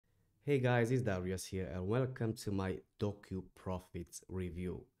Hey guys, it's Darius here and welcome to my DocuProfits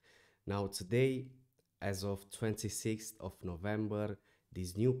review. Now today, as of 26th of November,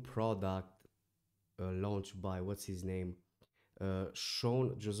 this new product launched by, what's his name?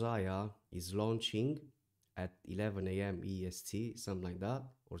 Sean Josiah is launching at 11 a.m. EST, something like that,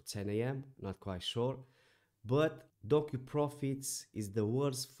 or 10 a.m., not quite sure. But DocuProfits is the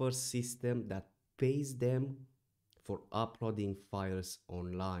world's first system that pays them for uploading files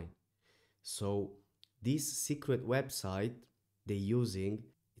online. So this secret website they're using,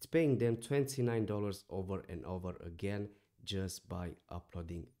 it's paying them $29 over and over again just by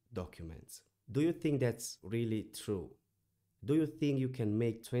uploading documents. Do you think that's really true? Do you think you can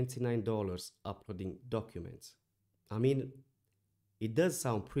make $29 uploading documents? I mean, it does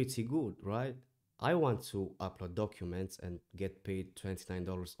sound pretty good, right? I want to upload documents and get paid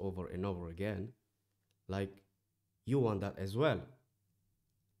 $29 over and over again. Like, you want that as well.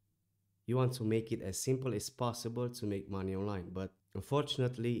 You want to make it as simple as possible to make money online, but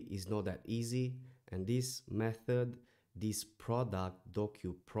unfortunately it's not that easy. And this method, this product,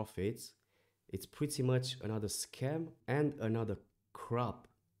 DocuProfits, it's pretty much another scam and another crap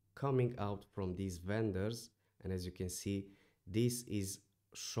coming out from these vendors. And as you can see, this is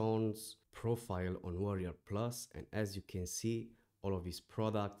Sean's profile on Warrior Plus, and as you can see, all of his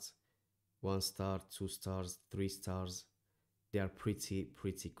products, 1 star, 2 stars, 3 stars, they are pretty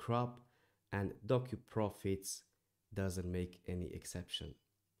crap, and DocuProfits doesn't make any exception.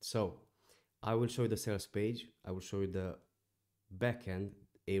 So I will show you the sales page, I will show you the backend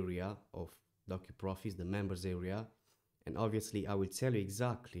area of DocuProfits, the members area, and obviously I will tell you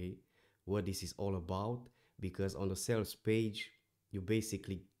exactly what this is all about, because on the sales page you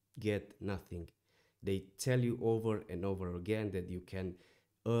basically get nothing. They tell you over and over again that you can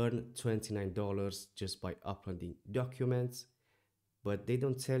earn $29 just by uploading documents, but they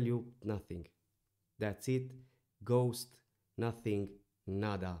don't tell you nothing. That's it. Ghost, nothing,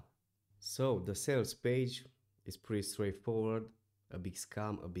 nada. So the sales page is pretty straightforward, a big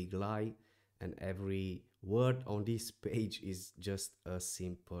scam, a big lie, and every word on this page is just a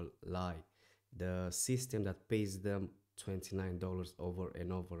simple lie. The system that pays them $29 over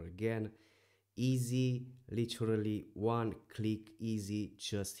and over again, easy, literally one click, easy,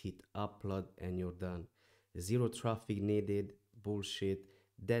 just hit upload and you're done. Zero traffic needed, bullshit,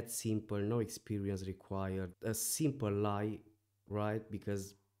 that simple, no experience required, a simple lie, right?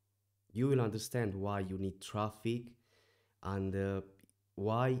 Because you will understand why you need traffic and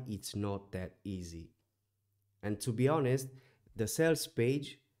why it's not that easy. And to be honest, the sales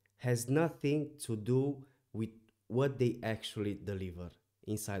page has nothing to do with what they actually deliver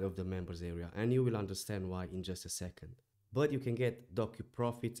inside of the members area, and you will understand why in just a second. But you can get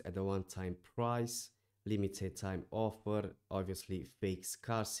DocuProfits at a one-time price, limited time offer, obviously fake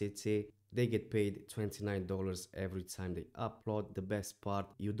scarcity. They get paid $29 every time they upload. The best part,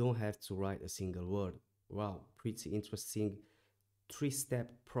 you don't have to write a single word. Wow, pretty interesting.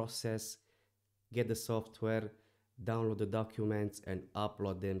 3-step process. Get the software, download the documents and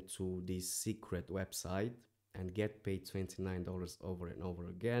upload them to this secret website and get paid $29 over and over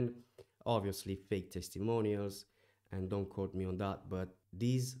again. Obviously fake testimonials, and don't quote me on that, but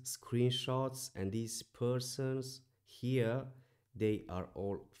these screenshots and these persons here, they are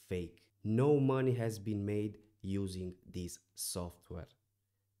all fake. No money has been made using this software.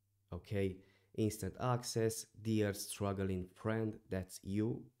 Okay, instant access, dear struggling friend, that's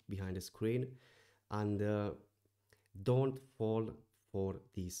you behind the screen. And don't fall for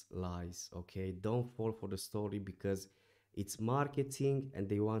these lies, okay? Don't fall for the story, because it's marketing and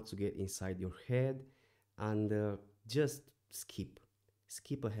they want to get inside your head, and just skip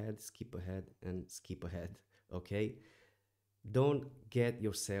ahead, and skip ahead, okay? Don't get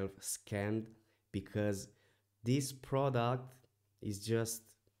yourself scammed, because this product is just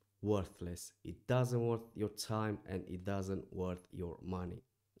worthless. It doesn't worth your time and it doesn't worth your money,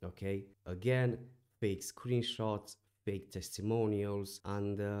 okay? Again, fake screenshots, fake testimonials,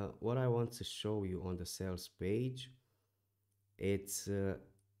 and what I want to show you on the sales page, it's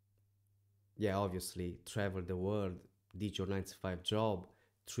yeah, obviously travel the world, did your 9-to-5 job,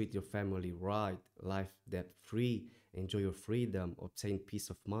 treat your family right, life debt free, enjoy your freedom, obtain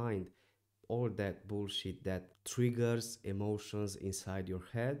peace of mind, all that bullshit that triggers emotions inside your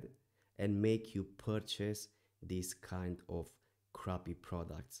head and make you purchase this kind of crappy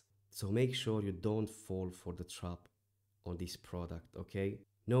products. So make sure you don't fall for the trap on this product, okay?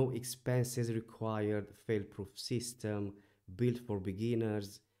 No expenses required, fail-proof system, built for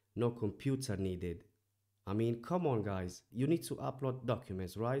beginners, no computer needed. I mean, come on guys, you need to upload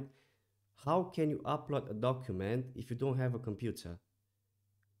documents, right? How can you upload a document if you don't have a computer?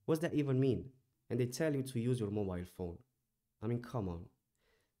 What's that even mean? And they tell you to use your mobile phone. I mean, come on.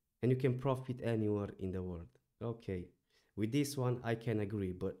 And you can profit anywhere in the world. Okay, with this one I can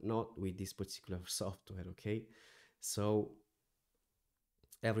agree, but not with this particular software. Okay, so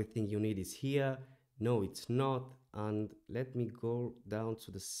everything you need is here. No, it's not. And let me go down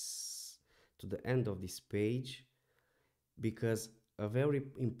to the end of this page, because a very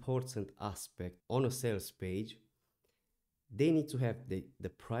important aspect on a sales page, they need to have the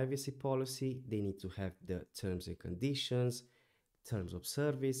privacy policy, they need to have the terms and conditions, terms of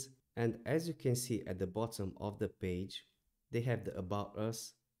service, and as you can see at the bottom of the page, they have the About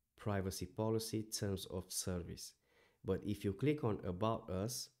Us, privacy policy, terms of service. But if you click on About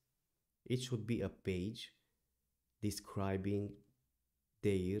Us, it should be a page describing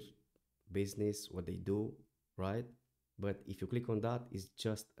their business, what they do, right? But if you click on that, it's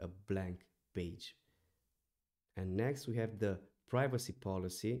just a blank page. And next we have the privacy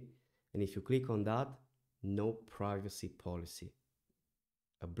policy, and if you click on that, no privacy policy.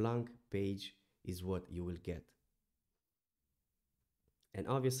 A blank page is what you will get. And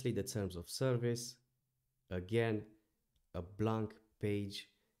obviously the terms of service, again, a blank page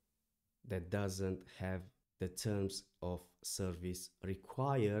that doesn't have the terms of service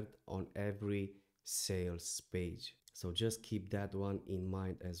required on every sales page. So just keep that one in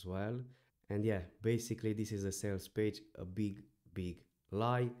mind as well. And yeah, basically this is a sales page, a big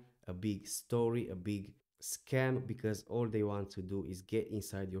lie, a big story, a big scam, because all they want to do is get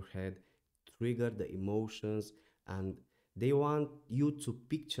inside your head, trigger the emotions, and they want you to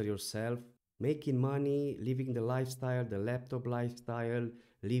picture yourself making money, living the lifestyle, the laptop lifestyle,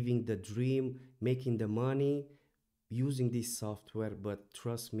 living the dream, making the money using this software. But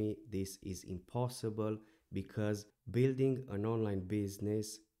trust me, this is impossible, because building an online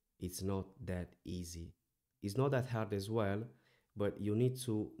business, it's not that easy. It's not that hard as well, but you need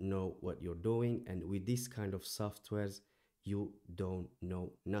to know what you're doing. And with this kind of softwares, you don't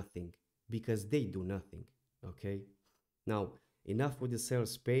know nothing, because they do nothing. Okay, now enough with the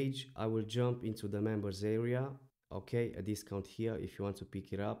sales page. I will jump into the members area. Okay, a discount here if you want to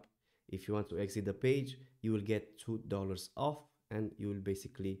pick it up. If you want to exit the page, you will get $2 off, and you will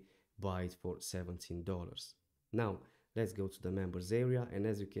basically buy it for $17. Now let's go to the members area, and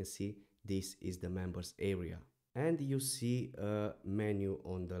as you can see, this is the members area, and you see a menu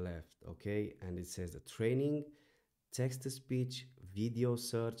on the left. Okay, and it says the training, text to speech, video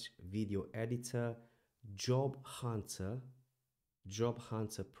search, video editor, job hunter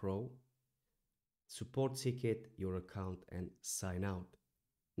pro, support ticket, your account, and sign out.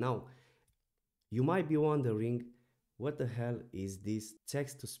 Now you might be wondering, what the hell is this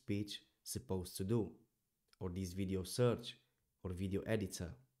text to speech supposed to do, or this video search or video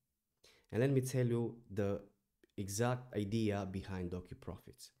editor? And let me tell you the exact idea behind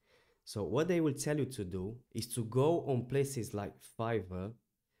DocuProfits. So what they will tell you to do is to go on places like Fiverr,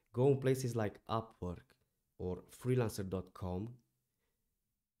 go on places like Upwork or freelancer.com,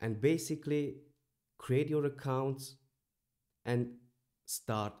 and basically create your accounts and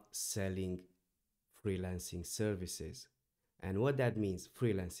start selling freelancing services. And what that means,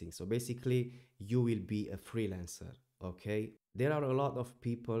 freelancing, so basically you will be a freelancer. Okay, there are a lot of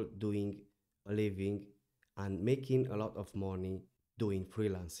people doing a living and making a lot of money doing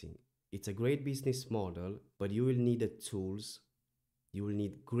freelancing. It's a great business model, but you will need the tools. You will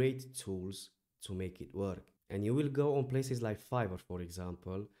need great tools to make it work. And you will go on places like Fiverr, for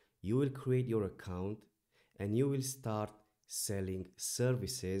example. You will create your account and you will start selling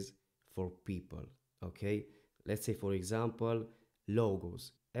services for people. Okay, let's say, for example,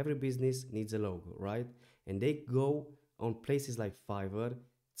 logos. Every business needs a logo, right? And they go on places like Fiverr,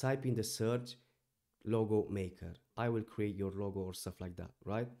 type in the search logo maker. I will create your logo or stuff like that,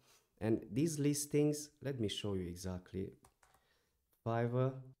 right? And these listings, let me show you exactly.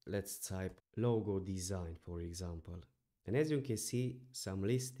 Fiverr, let's type logo design, for example. And as you can see, some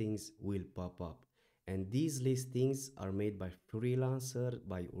listings will pop up. And these listings are made by freelancers,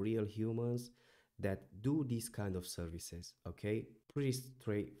 by real humans that do these kind of services. Okay, pretty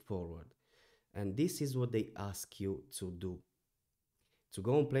straightforward. And this is what they ask you to do. To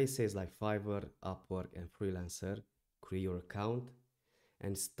go on places like Fiverr, Upwork, and Freelancer, create your account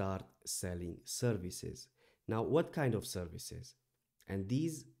and start selling services. Now, what kind of services? And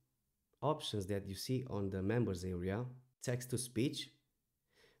these options that you see on the members area, text to speech.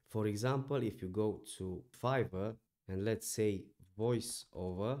 For example, if you go to Fiverr and let's say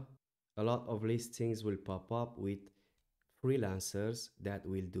voiceover, a lot of listings will pop up with freelancers that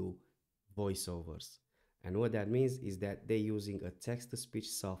will do voiceovers. And what that means is that they're using a text to speech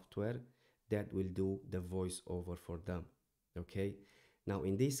software that will do the voiceover for them. Okay, Now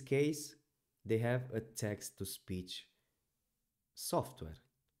in this case, they have a text-to-speech software.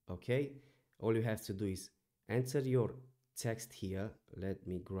 Okay, all you have to do is enter your text here. Let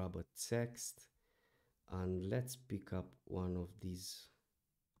me grab a text and let's pick up one of these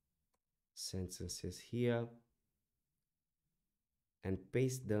sentences here and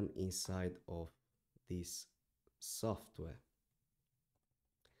paste them inside of this software.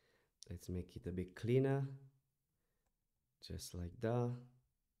 Let's make it a bit cleaner, just like that.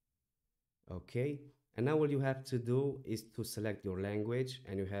 Okay, and now all you have to do is to select your language,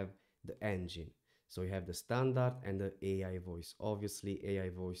 and you have the engine. So you have the standard and the AI voice. Obviously AI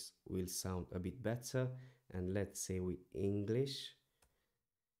voice will sound a bit better, and let's say with English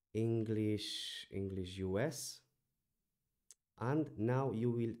US. And now you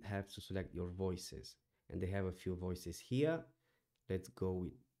will have to select your voices, and they have a few voices here. Let's go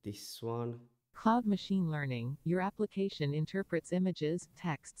with this one. Cloud machine learning, your application interprets images,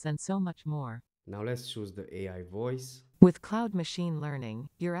 texts, and so much more. Now let's choose the AI voice. With cloud machine learning,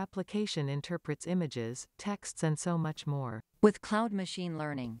 your application interprets images, texts, and so much more. With cloud machine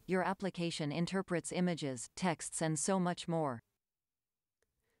learning, your application interprets images, texts, and so much more.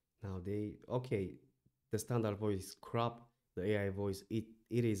 Now okay, the standard voice is crap, the AI voice, it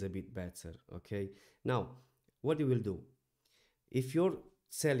is a bit better, okay? Now, what you will do, if you're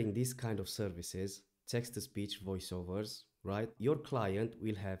selling this kind of services, text-to-speech voiceovers, right? Your client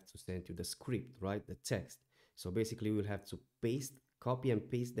will have to send you the script, right? The text. So basically we'll have to copy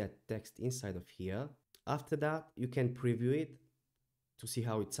and paste that text inside of here. After that, you can preview it to see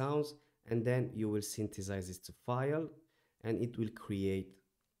how it sounds, and then you will synthesize it to file, and it will create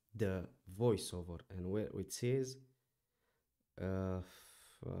the voiceover. And where it says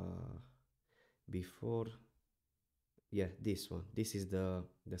before, yeah, this one, this is the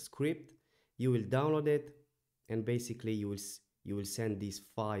script. You will download it, and basically you will send this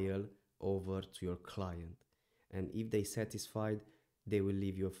file over to your client, and if they satisfied, they will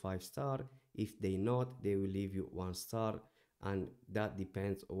leave you a 5-star. If they not, they will leave you 1 star, and that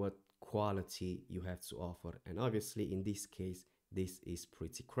depends on what quality you have to offer. And obviously in this case, this is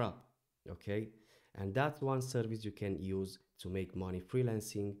pretty crap. Okay, and that's one service you can use to make money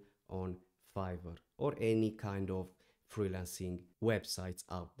freelancing on Fiverr or any kind of freelancing websites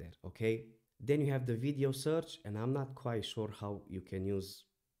out there. Okay, then you have the video search, and I'm not quite sure how you can use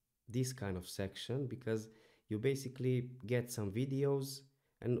this kind of section, because you basically get some videos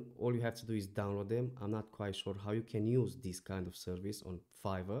and all you have to do is download them. I'm not quite sure how you can use this kind of service on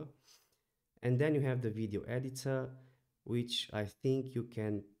Fiverr. And then you have the video editor, which I think you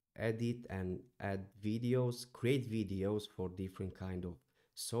can edit and add videos, create videos for different kind of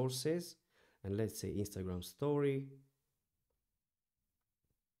sources. And let's say Instagram story.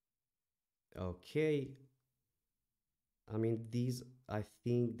 Okay, I mean, these, I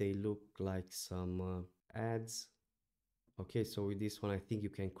think they look like some ads. Okay, so with this one, I think you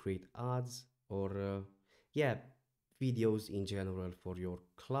can create ads or yeah, videos in general for your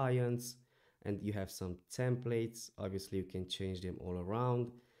clients. And you have some templates. Obviously you can change them all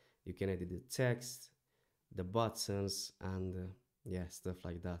around. You can edit the text, the buttons, and yeah, stuff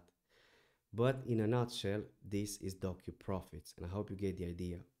like that. But in a nutshell, this is DocuProfits, and I hope you get the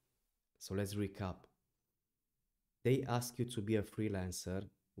idea. So let's recap. They ask you to be a freelancer,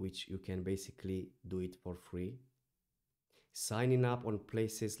 which you can basically do it for free. Signing up on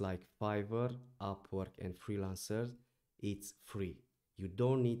places like Fiverr, Upwork, and Freelancers, it's free. You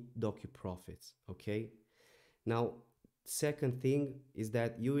don't need DocuProfits, okay? Now, second thing is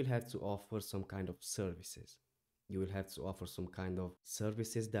that you will have to offer some kind of services. You will have to offer some kind of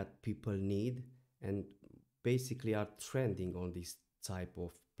services that people need and basically are trending on this type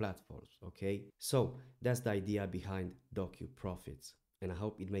of platforms, okay? So that's the idea behind DocuProfits, and I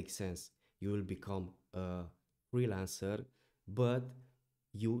hope it makes sense. You will become a freelancer, but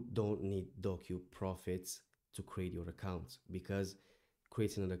you don't need DocuProfits to create your account, because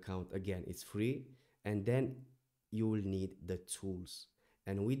creating an account, again, it's free, and then you will need the tools.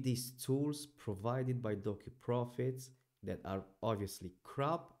 And with these tools provided by DocuProfits that are obviously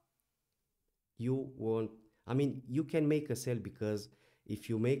crap, you won't, I mean, you can make a sale, because if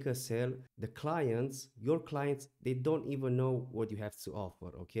you make a sale, the clients, your clients, they don't even know what you have to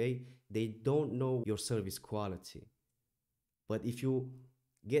offer, okay? They don't know your service quality. But if you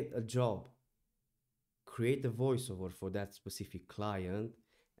get a job, create a voiceover for that specific client,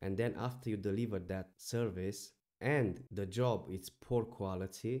 and then after you deliver that service and the job is poor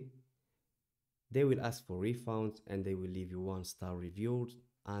quality, they will ask for refunds, and they will leave you 1-star reviews,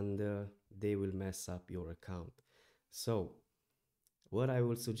 and they will mess up your account. So what I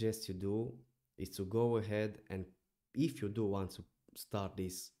will suggest you do is to go ahead, and if you do want to start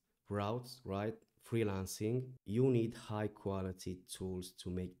this route, right? Freelancing, you need high quality tools to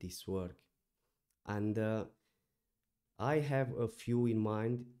make this work. And I have a few in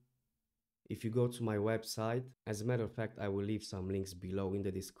mind. If you go to my website, as a matter of fact, I will leave some links below in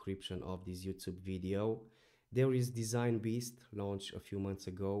the description of this YouTube video. There is Design Beast, launched a few months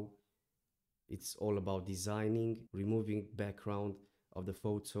ago. It's all about designing, removing background of the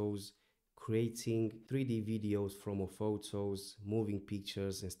photos, creating 3D videos from photos, moving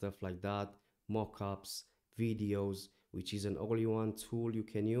pictures and stuff like that, mockups, videos, which is an all-in-one tool you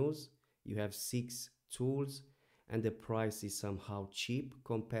can use. You have 6 tools and the price is somehow cheap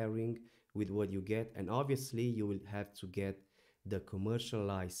comparing with what you get. And obviously you will have to get the commercial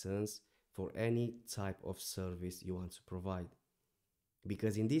license for any type of service you want to provide.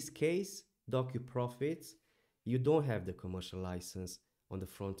 Because in this case, DocuProfits, you don't have the commercial license on the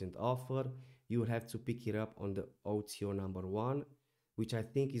front-end offer. You will have to pick it up on the OTO number 1, which I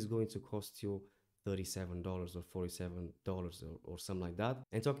think is going to cost you $37 or $47 or something like that.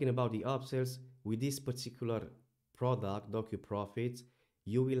 And talking about the upsells, with this particular product, DocuProfits,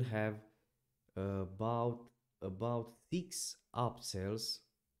 you will have about 6 upsells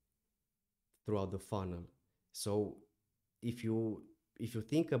throughout the funnel. So if you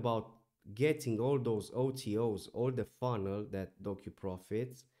think about getting all those OTOs, all the funnel that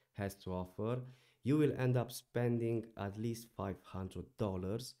DocuProfits has to offer, you will end up spending at least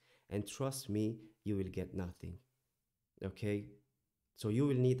 $500, and trust me, you will get nothing. Okay, so you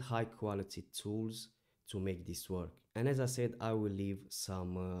will need high quality tools to make this work. And as I said, I will leave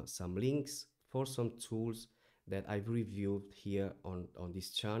some links for some tools that I've reviewed here on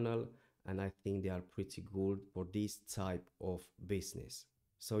this channel, and I think they are pretty good for this type of business.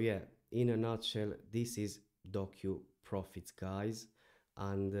 So yeah, in a nutshell, this is DocuProfits, guys,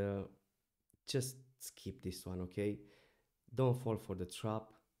 and just skip this one, okay? Don't fall for the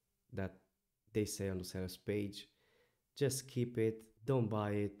trap that they say on the sales page. Just skip it, don't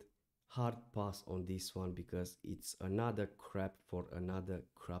buy it, hard pass on this one because it's another crap for another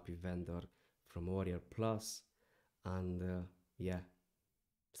crappy vendor from Warrior Plus, and yeah,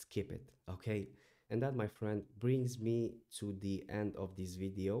 skip it, okay? And that, my friend, brings me to the end of this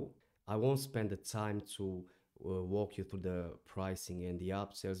video. I won't spend the time to walk you through the pricing and the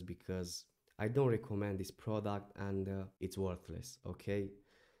upsells because I don't recommend this product and it's worthless, okay?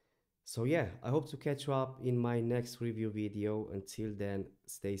 So yeah, I hope to catch you up in my next review video. Until then,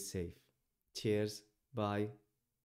 stay safe. Cheers, bye.